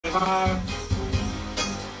Alright,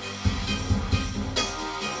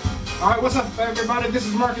 what's up everybody? This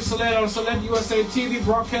is Marcus Salette on Salette USA TV,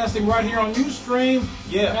 broadcasting right here on Ustream.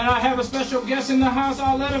 Yeah. And I have a special guest in the house.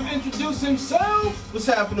 I'll let him introduce himself. What's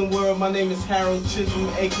happening, world? My name is Harold Chisholm,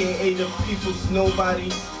 aka the People's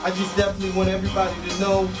Nobody. I just definitely want everybody to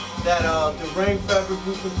know that the Rain Fabric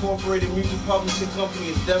Group Incorporated Music Publishing Company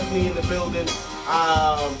is definitely in the building.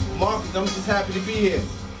 Marcus, I'm just happy to be here.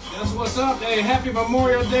 That's what's up. Hey, happy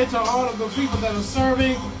Memorial Day to all of the people that are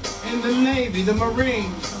serving in the Navy, the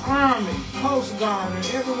Marines, Army, Coast Guard, and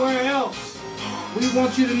everywhere else. We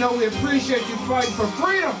want you to know we appreciate you fighting for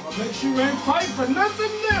freedom. But make sure you ain't fighting for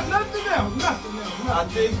nothing else. I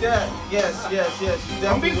dig that. Yes. You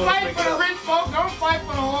Don't be definitely fighting for the rich folk. Don't fight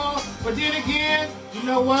for the oil. But then again, you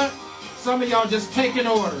know what? Some of y'all just taking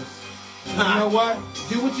orders. You know what?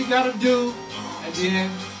 Do what you gotta do, and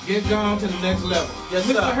then get gone to the next level. Yes,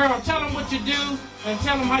 Mr. sir. Harold, tell them what you do and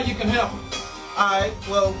tell them how you can help them. Alright,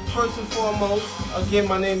 well, first and foremost, again,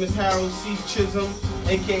 my name is Harold C. Chisholm,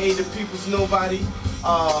 aka the People's Nobody.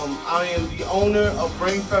 I am the owner of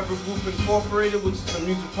Rain Fabric Group Incorporated, which is a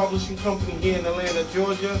music publishing company here in Atlanta,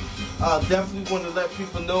 Georgia. Definitely want to let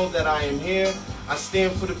people know that I am here. I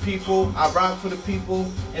stand for the people, I rock for the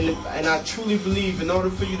people, and I truly believe in order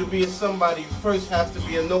for you to be a somebody, you first have to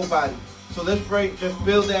be a nobody. So let's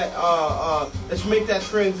build that, let's make that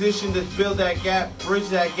transition, let's build that gap, bridge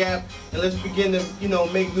that gap, and let's begin to,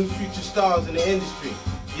 make new future stars in the industry.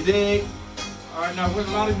 You dig? Alright, now what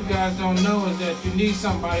a lot of you guys don't know is that you need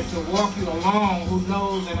somebody to walk you along who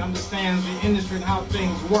knows and understands the industry and how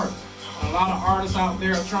things work. And a lot of artists out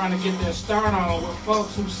there are trying to get their start on with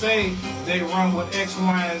folks who say they run with X,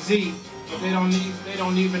 Y, and Z, but they don't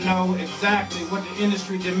even know exactly what the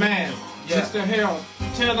industry demands. Yeah. Mr. Harold,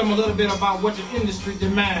 tell them a little bit about what the industry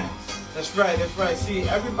demands. That's right. See,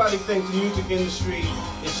 everybody thinks the music industry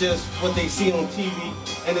is just what they see on TV,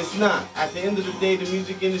 and it's not. At the end of the day, the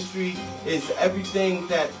music industry is everything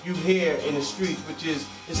that you hear in the streets, which is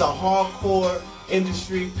it's a hardcore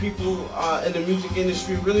industry. People in the music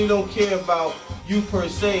industry really don't care about you per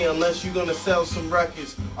se unless you're going to sell some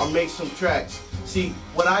records or make some tracks. See,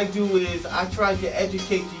 what I do is I try to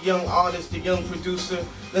educate the young artist, the young producer.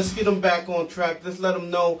 Let's get them back on track. Let's let them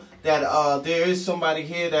know that there is somebody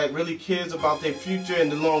here that really cares about their future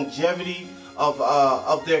and the longevity of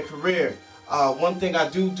their career. One thing I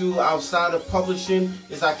do outside of publishing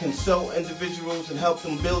is I consult individuals and help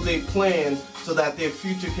them build a plan so that their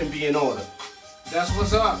future can be in order. That's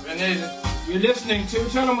what's up. And then you're listening to,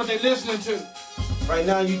 tell them what they're listening to. Right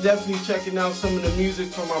now, you're definitely checking out some of the music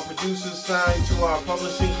from our producers signed to our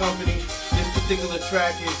publishing company. This particular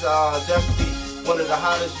track is definitely one of the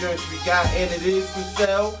hottest joints we got, and it is for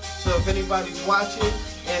sale. So if anybody's watching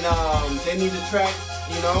and they need a track,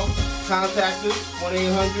 contact us,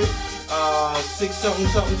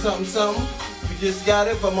 1-800-6-something-something-something. We just got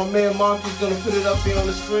it, but my man Mark is going to put it up here on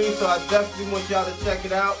the screen, so I definitely want y'all to check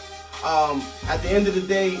it out. At the end of the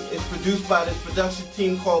day, it's produced by this production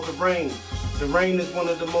team called The Rain. The Rain is one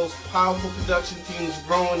of the most powerful production teams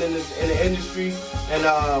growing in the industry, and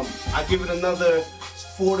I give it another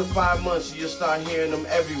 4 to 5 months, and you'll start hearing them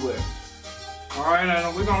everywhere. Alright,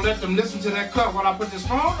 and we're going to let them listen to that cut while I put this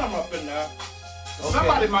phone number up in there. Okay.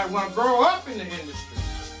 Somebody might want to grow up in the industry.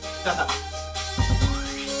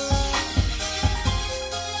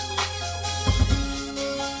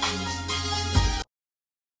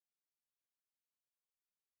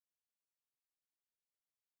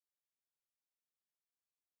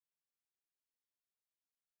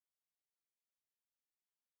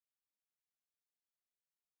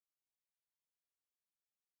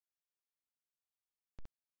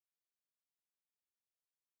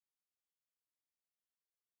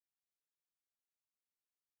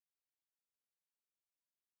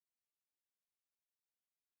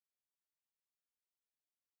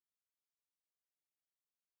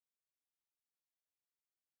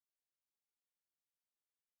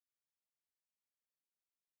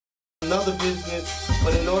 Another business,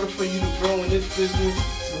 but in order for you to grow in this business,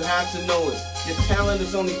 you have to know it. Your talent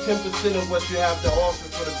is only 10% of what you have to offer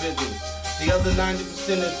for the business. The other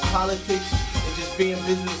 90% is politics and just being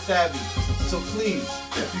business savvy. So please,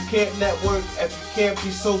 if you can't network, if you can't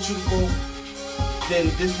be sociable,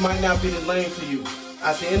 then this might not be the lane for you.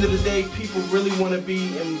 At the end of the day, people really want to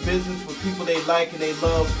be in business with people they like and they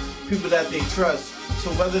love, people that they trust.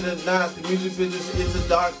 So whether or not the music business is a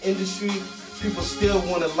dark industry, people still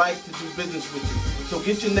want to like to do business with you. So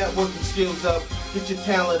get your networking skills up, get your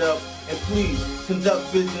talent up, and please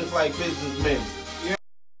conduct business like businessmen. Yeah.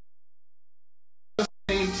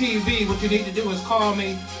 TV, what you need to do is call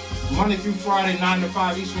me Monday through Friday, 9 to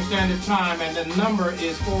 5 Eastern Standard Time, and the number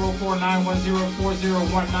is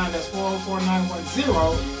 404-910-4019. That's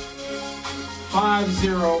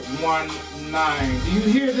 404-910-5019. Do you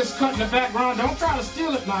hear this cut in the background? Don't try to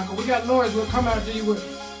steal it, Naka. We got lawyers who will come after you with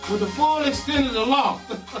the full extent of the law.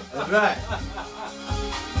 That's right.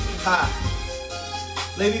 Hi.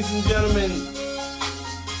 Ladies and gentlemen,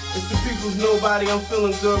 it's the People's Nobody. I'm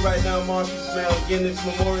feeling good right now, Marcus, man. Again, this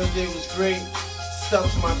Memorial Day was great.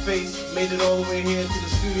 Stuff to my face. Made it all the way here to the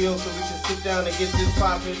studio so we can sit down and get this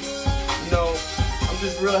popping. You know, I'm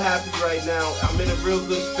just real happy right now. I'm in a real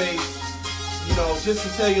good space. You know, just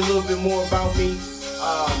to tell you a little bit more about me,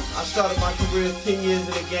 I started my career 10 years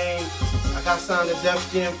in the game. I got signed to Def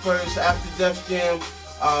Jam first. After Def Jam,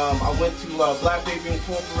 I went to Black Baby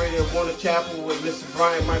Incorporated at Warner Chapel with Mr.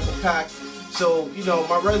 Brian Michael Cox. So, you know,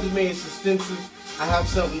 my resume is extensive. I have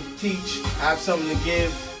something to teach. I have something to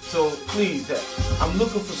give. So please, I'm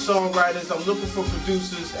looking for songwriters. I'm looking for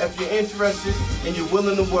producers. If you're interested and you're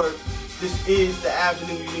willing to work, this is the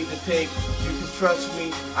avenue you need to take. You can trust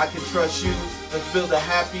me. I can trust you. Let's build a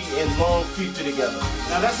happy and long future together.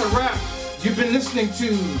 Now that's a wrap. You've been listening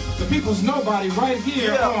to The People's Nobody right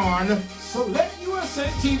here on Select USA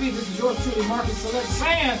TV. This is yours truly, Marcus Select,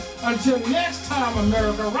 saying until next time,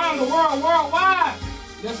 America, around the world, worldwide,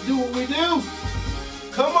 let's do what we do.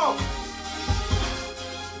 Come on.